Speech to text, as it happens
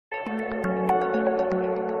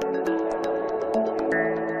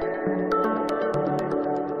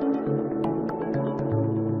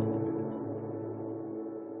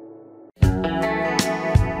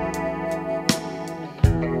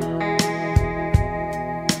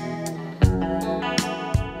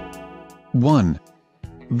1.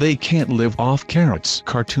 They can't live off carrots.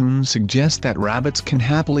 Cartoons suggest that rabbits can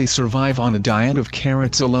happily survive on a diet of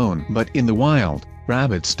carrots alone. But in the wild,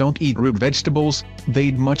 rabbits don't eat root vegetables,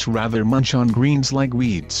 they'd much rather munch on greens like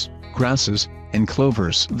weeds, grasses, and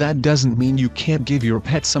clovers. That doesn't mean you can't give your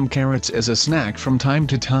pet some carrots as a snack from time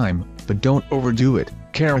to time, but don't overdo it.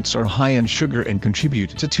 Carrots are high in sugar and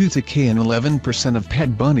contribute to tooth decay in 11% of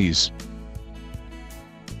pet bunnies.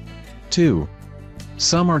 2.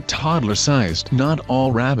 Some are toddler-sized. Not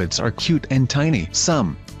all rabbits are cute and tiny.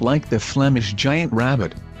 Some, like the Flemish giant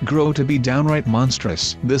rabbit, grow to be downright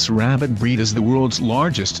monstrous. This rabbit breed is the world's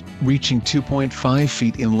largest, reaching 2.5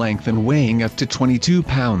 feet in length and weighing up to 22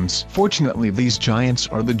 pounds. Fortunately, these giants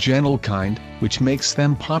are the gentle kind, which makes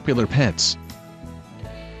them popular pets.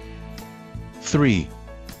 3.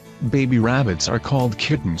 Baby rabbits are called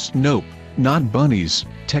kittens. Nope, not bunnies.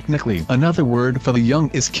 Technically, another word for the young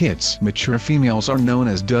is kits. Mature females are known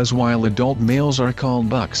as does while adult males are called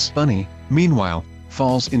bucks. Bunny, meanwhile,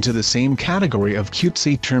 falls into the same category of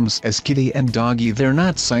cutesy terms as kitty and doggy. They're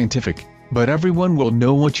not scientific, but everyone will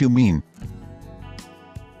know what you mean.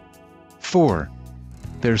 4.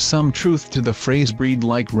 There's some truth to the phrase breed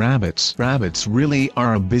like rabbits. Rabbits really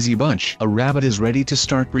are a busy bunch. A rabbit is ready to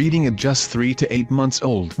start breeding at just 3 to 8 months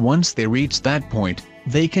old. Once they reach that point,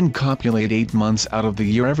 they can copulate 8 months out of the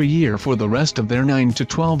year every year for the rest of their 9 to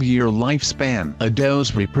 12-year lifespan. A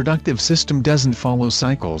doe's reproductive system doesn't follow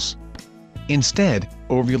cycles. Instead,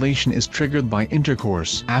 ovulation is triggered by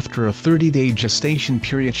intercourse. After a 30-day gestation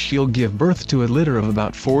period, she'll give birth to a litter of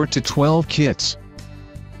about 4 to 12 kits.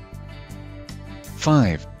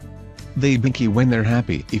 5. They binky when they're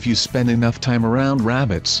happy. If you spend enough time around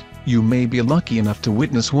rabbits, you may be lucky enough to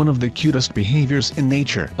witness one of the cutest behaviors in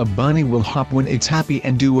nature. A bunny will hop when it's happy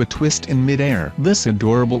and do a twist in midair. This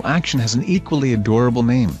adorable action has an equally adorable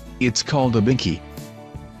name. It's called a binky.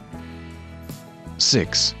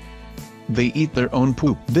 6. They eat their own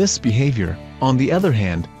poop. This behavior, on the other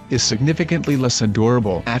hand, is significantly less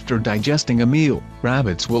adorable. After digesting a meal,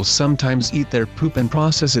 rabbits will sometimes eat their poop and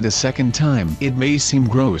process it a second time. It may seem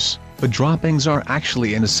gross, but droppings are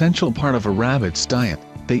actually an essential part of a rabbit's diet.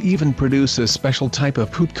 They even produce a special type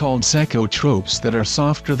of poop called cecotropes that are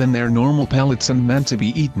softer than their normal pellets and meant to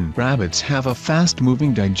be eaten. Rabbits have a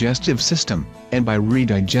fast-moving digestive system, and by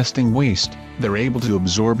redigesting waste, they're able to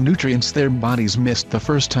absorb nutrients their bodies missed the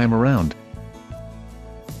first time around.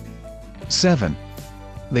 7.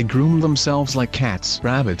 They groom themselves like cats.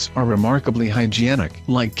 Rabbits are remarkably hygienic.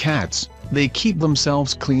 Like cats, they keep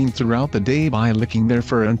themselves clean throughout the day by licking their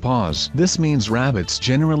fur and paws. This means rabbits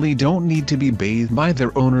generally don't need to be bathed by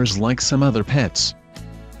their owners like some other pets.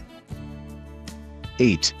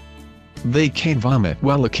 8. They can't vomit.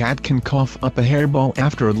 While a cat can cough up a hairball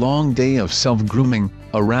after a long day of self-grooming,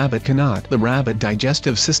 a rabbit cannot. The rabbit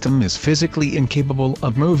digestive system is physically incapable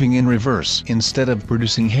of moving in reverse. Instead of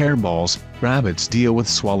producing hairballs, rabbits deal with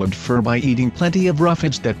swallowed fur by eating plenty of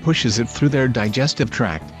roughage that pushes it through their digestive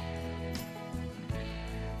tract.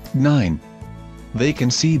 9. They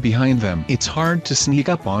can see behind them. It's hard to sneak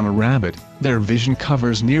up on a rabbit. Their vision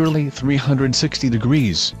covers nearly 360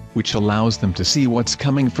 degrees, which allows them to see what's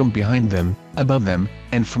coming from behind them, above them,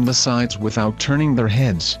 and from the sides without turning their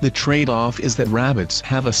heads. The trade-off is that rabbits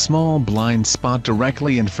have a small blind spot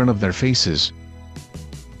directly in front of their faces.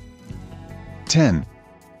 10.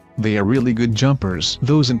 They are really good jumpers.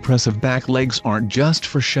 Those impressive back legs aren't just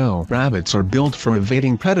for show. Rabbits are built for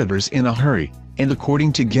evading predators in a hurry, and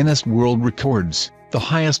according to Guinness World Records, the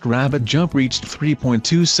highest rabbit jump reached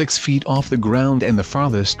 3.26 feet off the ground and the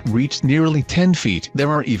farthest reached nearly 10 feet. There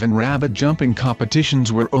are even rabbit jumping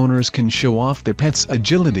competitions where owners can show off their pets'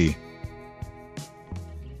 agility.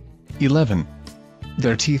 11.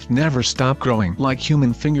 Their teeth never stop growing. Like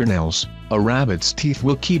human fingernails, a rabbit's teeth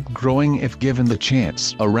will keep growing if given the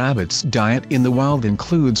chance. A rabbit's diet in the wild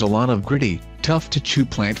includes a lot of gritty, tough-to-chew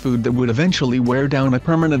plant food that would eventually wear down a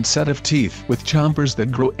permanent set of teeth. With chompers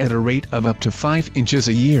that grow at a rate of up to 5 inches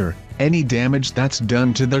a year, any damage that's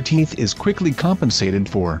done to their teeth is quickly compensated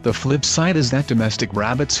for. The flip side is that domestic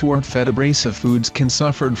rabbits who aren't fed abrasive foods can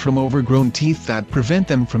suffer from overgrown teeth that prevent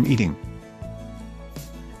them from eating.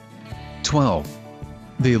 12.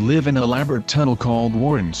 They live in an elaborate tunnel called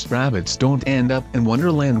warrens. Rabbits don't end up in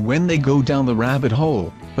Wonderland when they go down the rabbit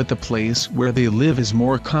hole, but the place where they live is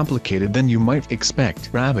more complicated than you might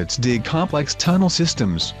expect. Rabbits dig complex tunnel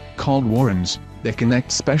systems, called warrens, that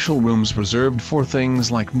connect special rooms reserved for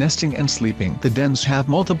things like nesting and sleeping. The dens have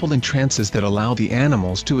multiple entrances that allow the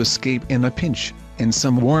animals to escape in a pinch, and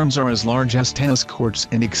some warrens are as large as tennis courts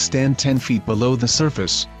and extend 10 feet below the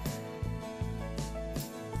surface.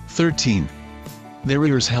 13. Their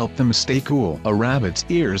ears help them stay cool. A rabbit's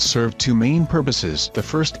ears serve two main purposes. The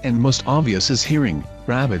first and most obvious is hearing.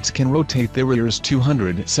 Rabbits can rotate their ears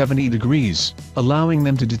 270 degrees, allowing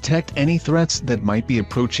them to detect any threats that might be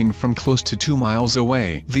approaching from close to 2 miles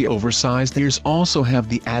away. The oversized ears also have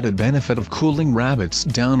the added benefit of cooling rabbits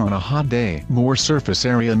down on a hot day. More surface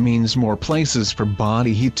area means more places for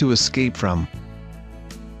body heat to escape from.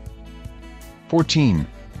 14.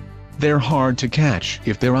 They're hard to catch.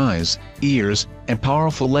 If their eyes, ears, and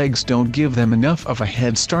powerful legs don't give them enough of a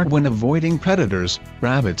head start when avoiding predators,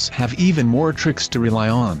 rabbits have even more tricks to rely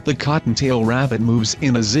on. The cottontail rabbit moves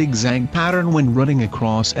in a zigzag pattern when running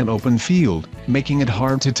across an open field, making it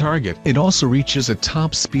hard to target. It also reaches a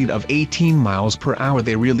top speed of 18 miles per hour.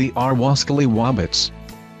 They really are wascally wobbits.